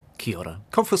Kia ora.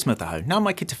 Kofu Smith aho. Nā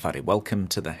mai ki te whare. Welcome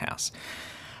to the House.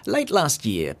 Late last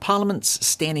year, Parliament's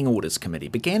Standing Orders Committee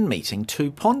began meeting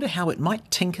to ponder how it might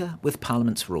tinker with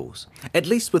Parliament's rules, at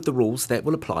least with the rules that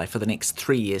will apply for the next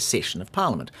 3-year session of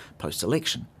Parliament,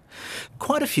 post-election.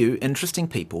 Quite a few interesting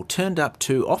people turned up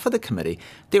to offer the committee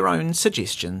their own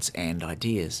suggestions and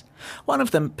ideas. One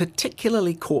of them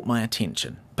particularly caught my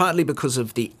attention, partly because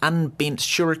of the unbent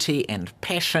surety and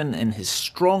passion in his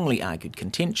strongly argued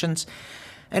contentions,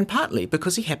 and partly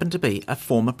because he happened to be a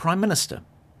former Prime Minister.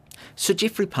 Sir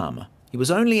Geoffrey Palmer. He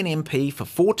was only an MP for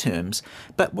 4 terms,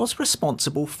 but was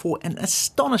responsible for an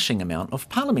astonishing amount of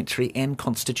parliamentary and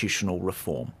constitutional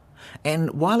reform.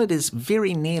 And while it is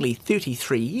very nearly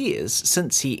 33 years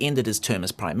since he ended his term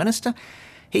as Prime Minister,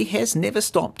 he has never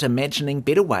stopped imagining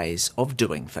better ways of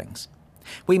doing things.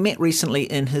 We met recently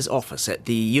in his office at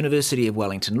the University of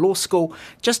Wellington Law School,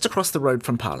 just across the road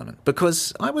from Parliament,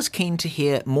 because I was keen to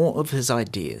hear more of his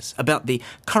ideas about the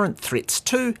current threats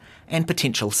to and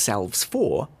potential salves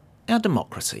for our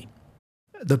democracy.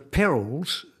 The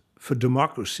perils for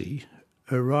democracy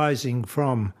arising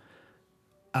from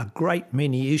a great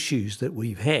many issues that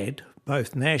we've had,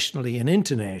 both nationally and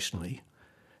internationally,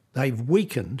 they've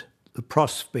weakened the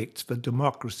prospects for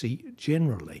democracy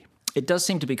generally. It does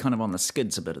seem to be kind of on the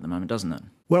skids a bit at the moment, doesn't it?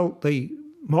 Well, the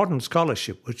modern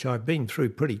scholarship, which I've been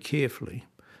through pretty carefully,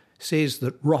 says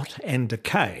that rot and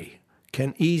decay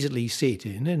can easily set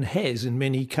in and has in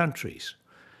many countries.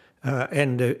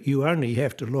 You only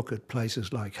have to look at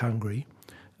places like Hungary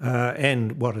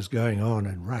and what is going on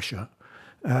in Russia.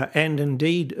 And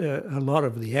indeed, a lot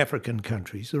of the African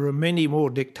countries. There are many more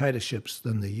dictatorships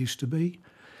than there used to be.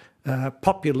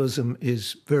 Populism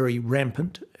is very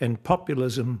rampant, and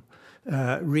populism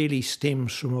really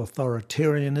stems from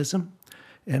authoritarianism.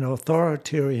 And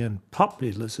authoritarian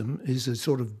populism is a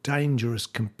sort of dangerous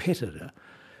competitor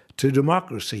to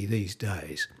democracy these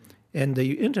days. And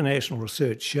the international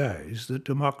research shows that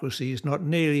democracy is not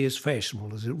nearly as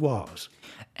fashionable as it was.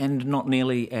 And not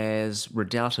nearly as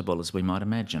redoubtable as we might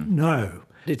imagine. No,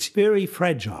 it's very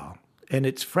fragile. And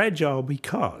it's fragile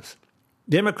because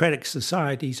democratic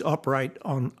societies operate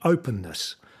on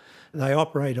openness. They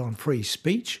operate on free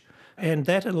speech, and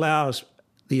that allows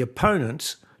the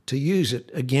opponents to use it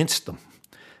against them.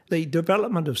 The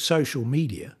development of social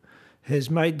media has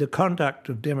made the conduct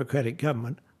of democratic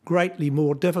government greatly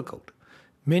more difficult.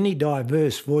 Many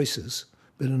diverse voices,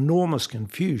 but enormous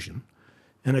confusion,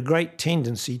 and a great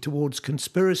tendency towards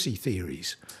conspiracy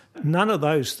theories. None of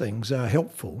those things are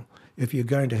helpful if you're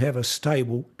going to have a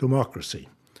stable democracy.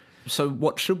 So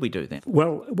what should we do then?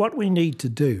 Well, what we need to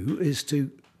do is to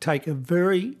take a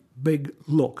very big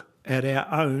look at our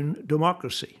own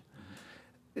democracy.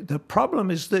 The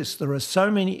problem is this: there are so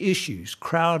many issues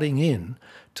crowding in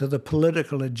to the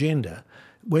political agenda.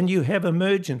 When you have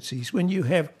emergencies, when you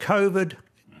have COVID,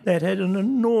 that had an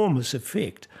enormous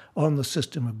effect on the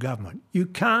system of government. You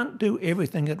can't do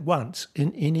everything at once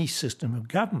in any system of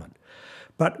government.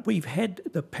 But we've had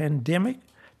the pandemic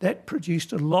that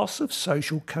produced a loss of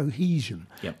social cohesion.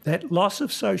 Yep. That loss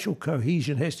of social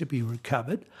cohesion has to be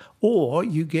recovered, or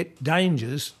you get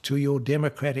dangers to your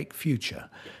democratic future.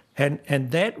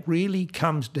 And that really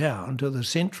comes down to the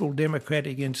central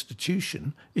democratic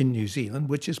institution in New Zealand,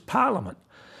 which is Parliament.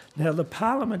 Now, the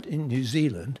Parliament in New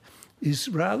Zealand is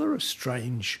rather a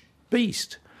strange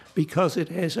beast because it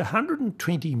has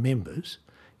 120 members,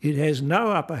 it has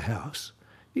no upper house,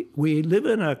 we live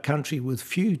in a country with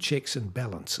few checks and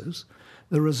balances.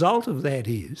 The result of that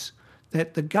is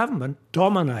that the government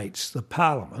dominates the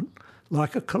Parliament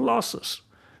like a colossus.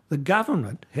 The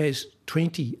government has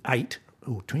 28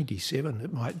 or 27,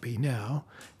 it might be now,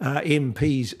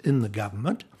 MPs in the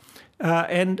government,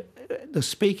 and the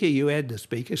Speaker, you add the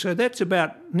Speaker, so that's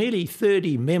about nearly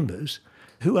 30 members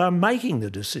who are making the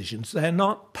decisions. They're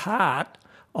not part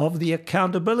of the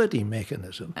accountability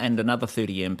mechanism. And another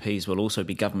 30 MPs will also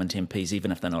be government MPs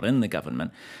even if they're not in the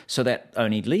government. So that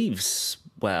only leaves,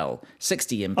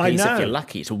 60 MPs if you're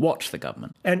lucky to watch the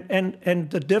government. And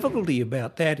the difficulty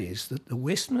about that is that the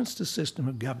Westminster system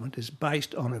of government is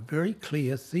based on a very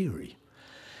clear theory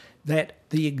that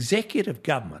the executive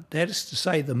government, that is to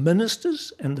say the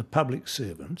ministers and the public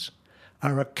servants,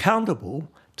 are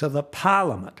accountable to the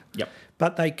Parliament. Yep.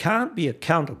 But they can't be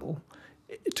accountable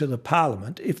to the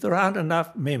Parliament if there aren't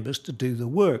enough members to do the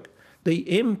work. The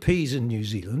MPs in New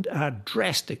Zealand are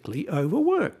drastically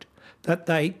overworked, that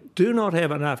they do not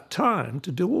have enough time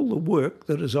to do all the work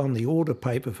that is on the order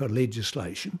paper for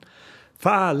legislation,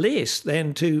 far less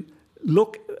than to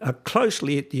look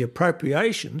closely at the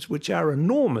appropriations, which are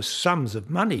enormous sums of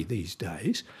money these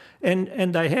days,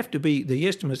 and they have to be, the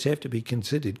estimates have to be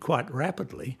considered quite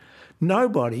rapidly.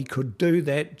 Nobody could do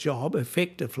that job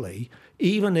effectively,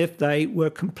 even if they were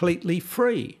completely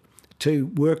free to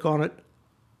work on it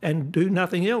and do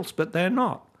nothing else, but they're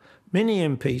not. Many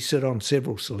MPs sit on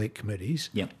several select committees.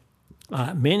 Yep.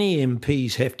 Many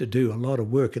MPs have to do a lot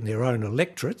of work in their own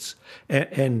electorates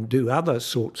and do other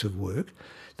sorts of work.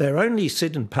 They only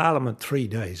sit in Parliament 3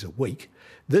 days a week.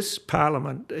 This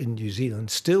Parliament in New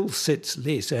Zealand still sits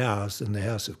less hours than the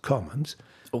House of Commons.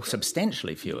 Or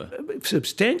substantially fewer.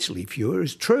 Substantially fewer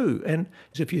is true. And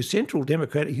if your central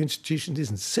democratic institution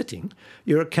isn't sitting,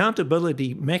 your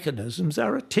accountability mechanisms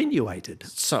are attenuated.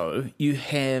 So you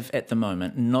have, at the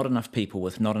moment, not enough people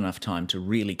with not enough time to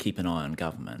really keep an eye on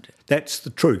government. That's the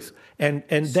truth. And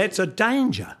that's a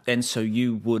danger. And so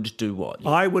you would do what?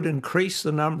 I would increase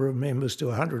the number of members to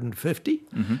 150,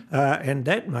 and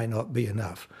that may not be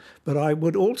enough. But I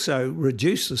would also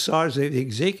reduce the size of the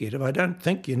executive. I don't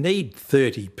think you need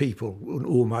 30 people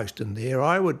almost in there.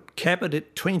 I would cap it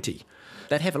at 20.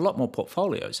 They'd have a lot more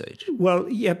portfolios each. Well,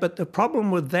 yeah, but the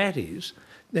problem with that is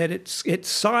that it's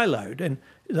siloed, and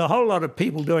a whole lot of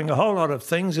people doing a whole lot of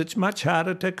things, it's much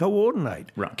harder to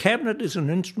coordinate. Right. Cabinet is an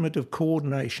instrument of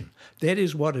coordination. That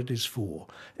is what it is for.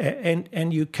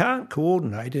 And you can't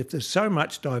coordinate if there's so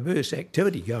much diverse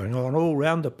activity going on all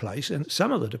around the place, and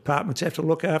some of the departments have to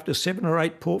look after 7 or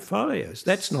 8 portfolios.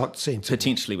 That's not sensible.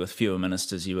 Potentially with fewer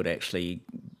ministers, you would actually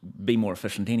be more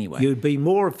efficient anyway. You'd be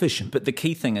more efficient. But the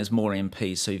key thing is more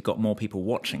MPs, so you've got more people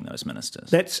watching those ministers.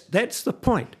 That's the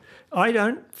point. I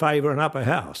don't favour an upper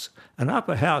house. An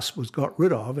upper house was got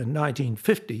rid of in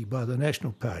 1950 by the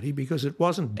National Party because it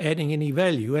wasn't adding any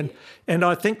value, and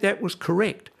I think that was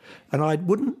correct, and I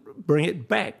wouldn't bring it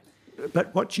back.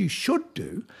 But what you should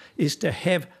do is to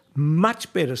have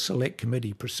much better select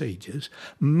committee procedures,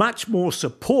 much more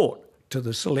support to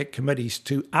the select committees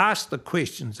to ask the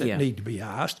questions that need to be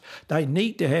asked. They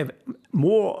need to have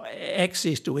more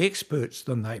access to experts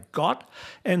than they've got,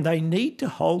 and they need to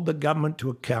hold the government to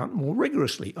account more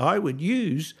rigorously. I would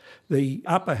use the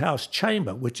upper house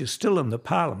chamber, which is still in the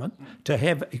Parliament, to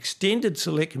have extended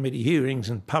select committee hearings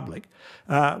in public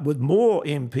with more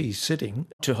MPs sitting.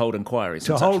 To hold inquiries.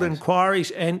 To hold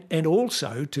inquiries and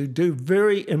also to do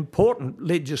very important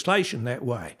legislation that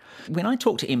way. When I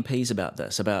talk to MPs about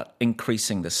this, about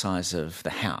increasing the size of the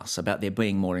House, about there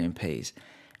being more MPs,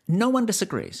 no one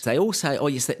disagrees. They all say, oh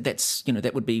yes, that's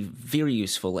that would be very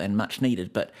useful and much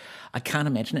needed, but I can't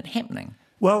imagine it happening.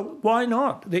 Well, why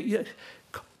not?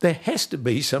 There has to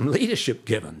be some leadership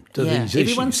given to these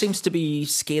issues. Everyone seems to be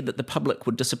scared that the public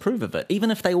would disapprove of it, even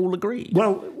if they all agreed.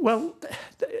 Well,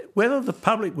 whether the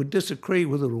public would disagree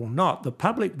with it or not, the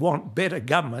public want better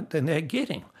government than they're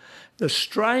getting. The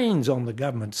strains on the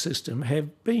government system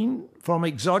have been from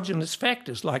exogenous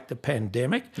factors like the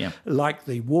pandemic, like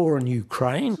the war in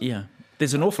Ukraine. Yeah,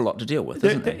 there's an awful lot to deal with,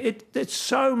 isn't there? It's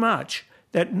so much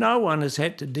that no one has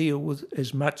had to deal with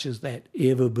as much as that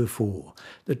ever before.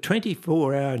 The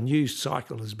 24-hour news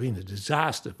cycle has been a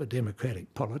disaster for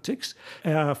democratic politics.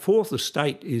 Our fourth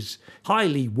estate is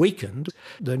highly weakened.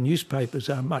 The newspapers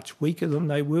are much weaker than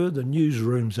they were. The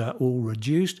newsrooms are all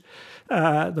reduced.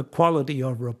 The quality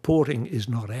of reporting is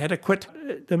not adequate.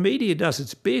 The media does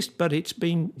its best, but it's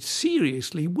been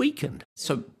seriously weakened.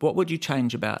 So what would you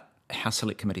change about how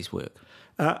select committees work?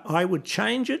 I would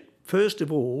change it, first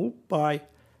of all, by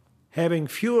having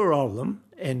fewer of them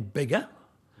and bigger.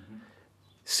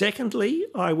 Secondly,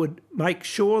 I would make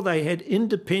sure they had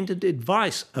independent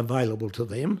advice available to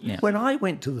them. Yeah. When I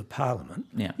went to the Parliament,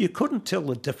 you couldn't tell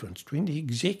the difference between the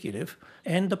executive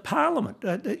and the Parliament.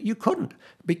 You couldn't,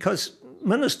 because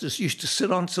ministers used to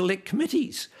sit on select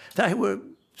committees. They were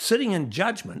sitting in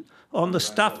judgment on the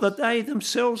stuff that they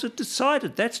themselves had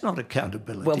decided. That's not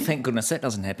accountability. Well, thank goodness that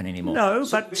doesn't happen anymore. No,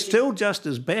 but still just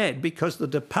as bad, because the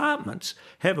departments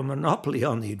have a monopoly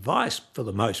on the advice, for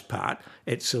the most part,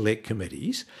 at select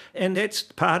committees, and that's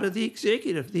part of the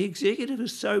executive. The executive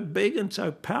is so big and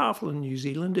so powerful in New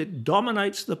Zealand, it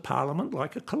dominates the Parliament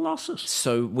like a colossus.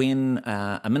 So when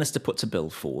a minister puts a bill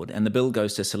forward and the bill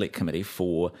goes to select committee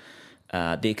for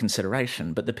their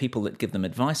consideration, but the people that give them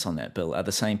advice on that bill are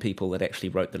the same people that actually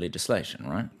wrote the legislation,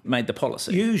 right? Made the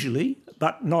policy. Usually,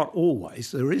 but not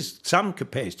always. There is some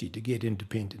capacity to get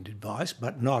independent advice,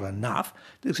 but not enough.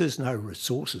 There's no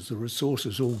resources. The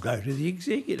resources all go to the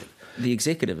executive. The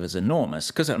executive is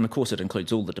enormous, because of course it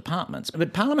includes all the departments,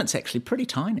 but Parliament's actually pretty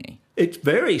tiny. It's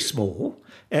very small,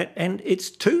 and it's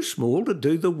too small to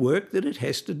do the work that it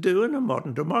has to do in a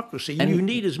modern democracy. And you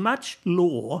need as much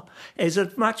law as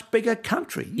a much bigger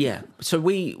country. Yeah. So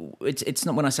it's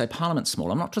not, when I say Parliament's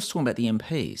small, I'm not just talking about the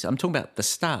MPs. I'm talking about the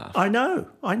staff. I know,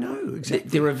 exactly.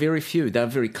 There are very few. They're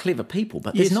very clever people,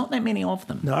 but there's not that many of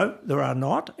them. No, there are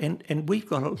not, and we've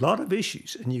got a lot of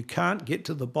issues, and you can't get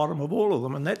to the bottom of all of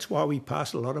them, and that's why we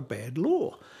pass a lot of bad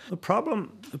law. The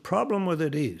problem with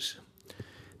it is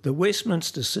the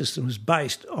Westminster system is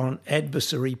based on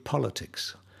adversary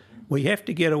politics. We have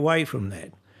to get away from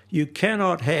that. You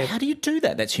cannot have... How do you do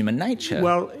that? That's human nature.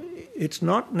 Well, it's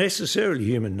not necessarily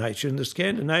human nature. In the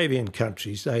Scandinavian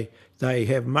countries, they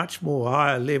have much more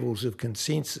higher levels of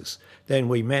consensus than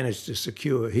we manage to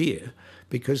secure here,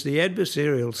 because the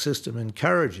adversarial system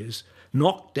encourages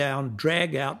knock-down,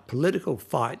 drag-out political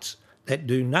fights that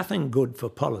do nothing good for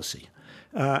policy.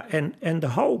 And the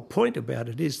whole point about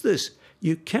it is this: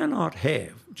 you cannot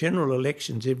have general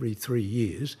elections every 3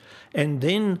 years and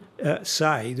then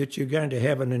say that you're going to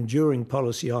have an enduring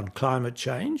policy on climate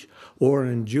change or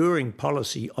an enduring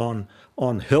policy on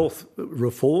health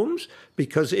reforms,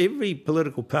 because every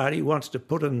political party wants to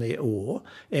put in their oar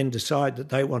and decide that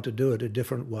they want to do it a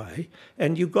different way,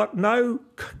 and you've got no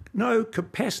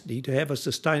capacity to have a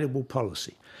sustainable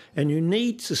policy. And you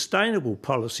need sustainable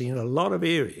policy in a lot of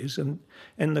areas, and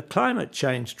the climate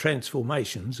change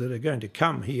transformations that are going to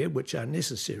come here, which are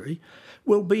necessary,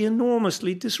 will be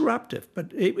enormously disruptive.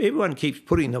 But everyone keeps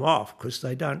putting them off because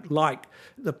they don't like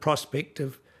the prospect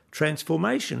of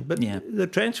transformation. But the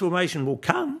transformation will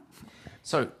come.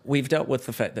 So we've dealt with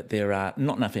the fact that there are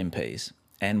not enough MPs,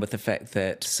 and with the fact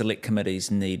that select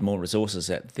committees need more resources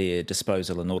at their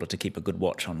disposal in order to keep a good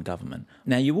watch on government.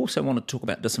 Now, you also want to talk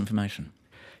about disinformation.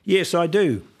 Yes, I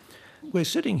do. We're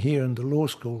sitting here in the law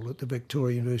school at the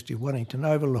Victoria University of Wellington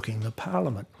overlooking the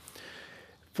Parliament.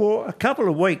 For a couple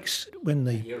of weeks, when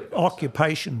the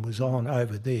occupation was on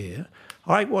over there,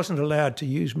 I wasn't allowed to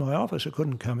use my office. I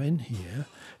couldn't come in here.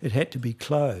 It had to be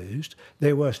closed.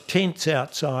 There were tents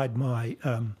outside my...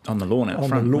 on the lawn out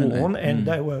front. On the lawn, and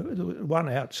they were, one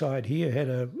outside here had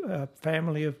a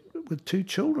family with 2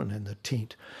 children in the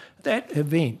tent. That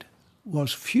event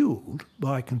was fuelled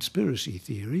by conspiracy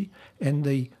theory, and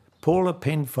the Paula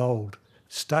Penfold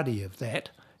study of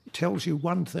that tells you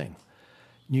one thing: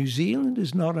 New Zealand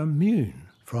is not immune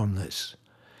from this.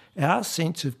 Our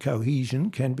sense of cohesion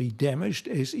can be damaged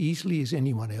as easily as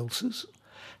anyone else's,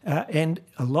 and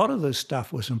a lot of this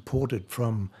stuff was imported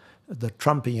from the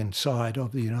Trumpian side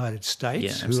of the United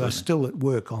States, who are still at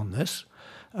work on this.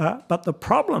 But the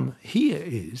problem here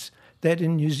is that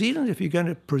in New Zealand, if you're going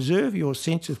to preserve your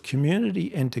sense of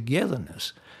community and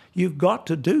togetherness, you've got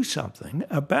to do something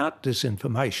about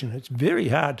disinformation. It's very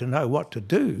hard to know what to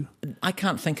do. I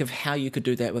can't think of how you could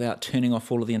do that without turning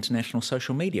off all of the international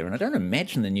social media, and I don't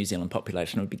imagine the New Zealand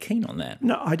population would be keen on that.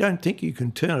 No, I don't think you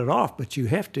can turn it off, but you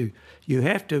have to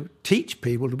teach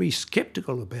people to be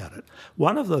sceptical about it.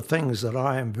 One of the things that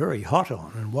I am very hot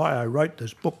on, and why I wrote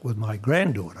this book with my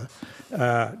granddaughter,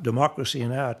 Democracy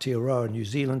in Aotearoa New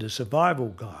Zealand, a Survival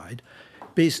Guide,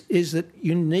 is that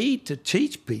you need to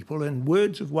teach people in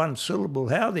words of one syllable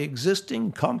how the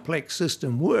existing complex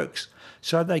system works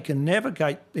so they can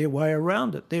navigate their way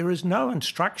around it. There is no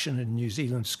instruction in New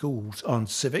Zealand schools on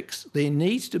civics. There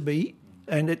needs to be,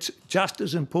 and it's just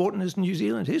as important as New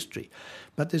Zealand history.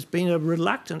 But there's been a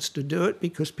reluctance to do it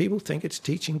because people think it's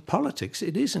teaching politics.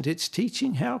 It isn't. It's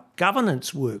teaching how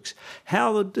governance works,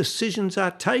 how the decisions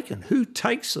are taken, who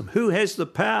takes them, who has the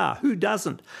power, who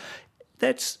doesn't.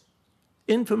 That's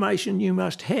information you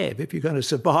must have if you're going to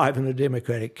survive in a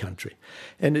democratic country.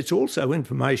 And it's also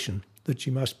information that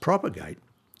you must propagate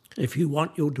if you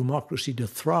want your democracy to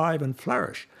thrive and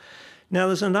flourish. Now,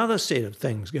 there's another set of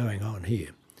things going on here.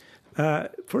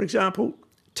 For example,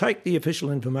 take the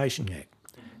Official Information Act.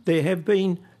 There have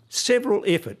been several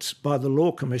efforts by the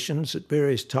law commissions at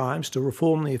various times to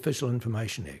reform the Official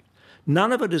Information Act.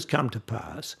 None of it has come to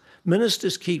pass.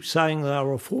 Ministers keep saying they'll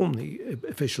reform the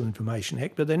Official Information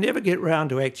Act, but they never get round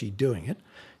to actually doing it.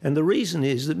 And the reason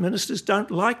is that ministers don't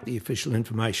like the Official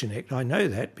Information Act. I know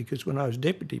that because when I was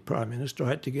Deputy Prime Minister, I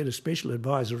had to get a special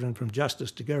advisor in from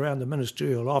Justice to go around the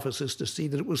ministerial offices to see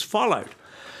that it was followed.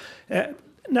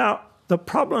 Now, the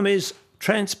problem is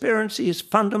transparency is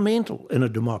fundamental in a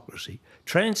democracy.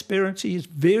 Transparency is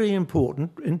very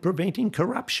important in preventing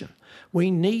corruption. We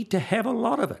need to have a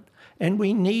lot of it, and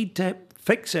we need to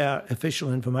fix our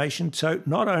official information so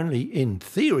not only in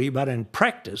theory but in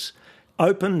practice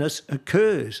openness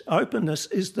occurs. Openness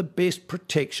is the best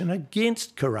protection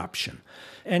against corruption.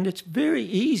 And it's very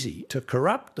easy to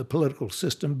corrupt the political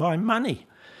system by money.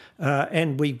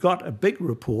 And we've got a big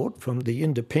report from the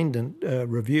independent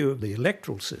review of the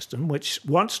electoral system which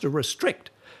wants to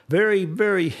restrict very,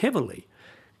 very heavily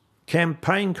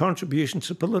campaign contributions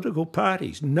to political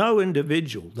parties. No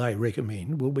individual, they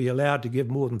recommend, will be allowed to give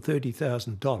more than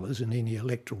 $30,000 in any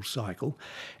electoral cycle.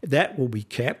 That will be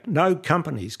capped. No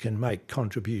companies can make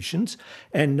contributions,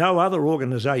 and no other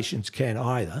organisations can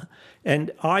either.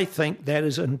 And I think that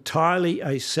is entirely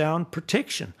a sound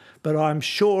protection, but I'm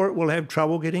sure it will have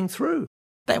trouble getting through.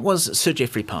 That was Sir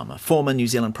Geoffrey Palmer, former New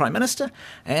Zealand Prime Minister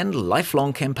and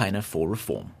lifelong campaigner for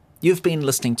reform. You've been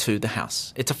listening to The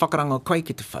House. E te whakarango koe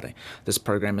ki te whare. This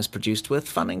program is produced with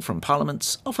funding from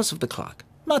Parliament's Office of the Clerk.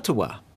 Mā te wā.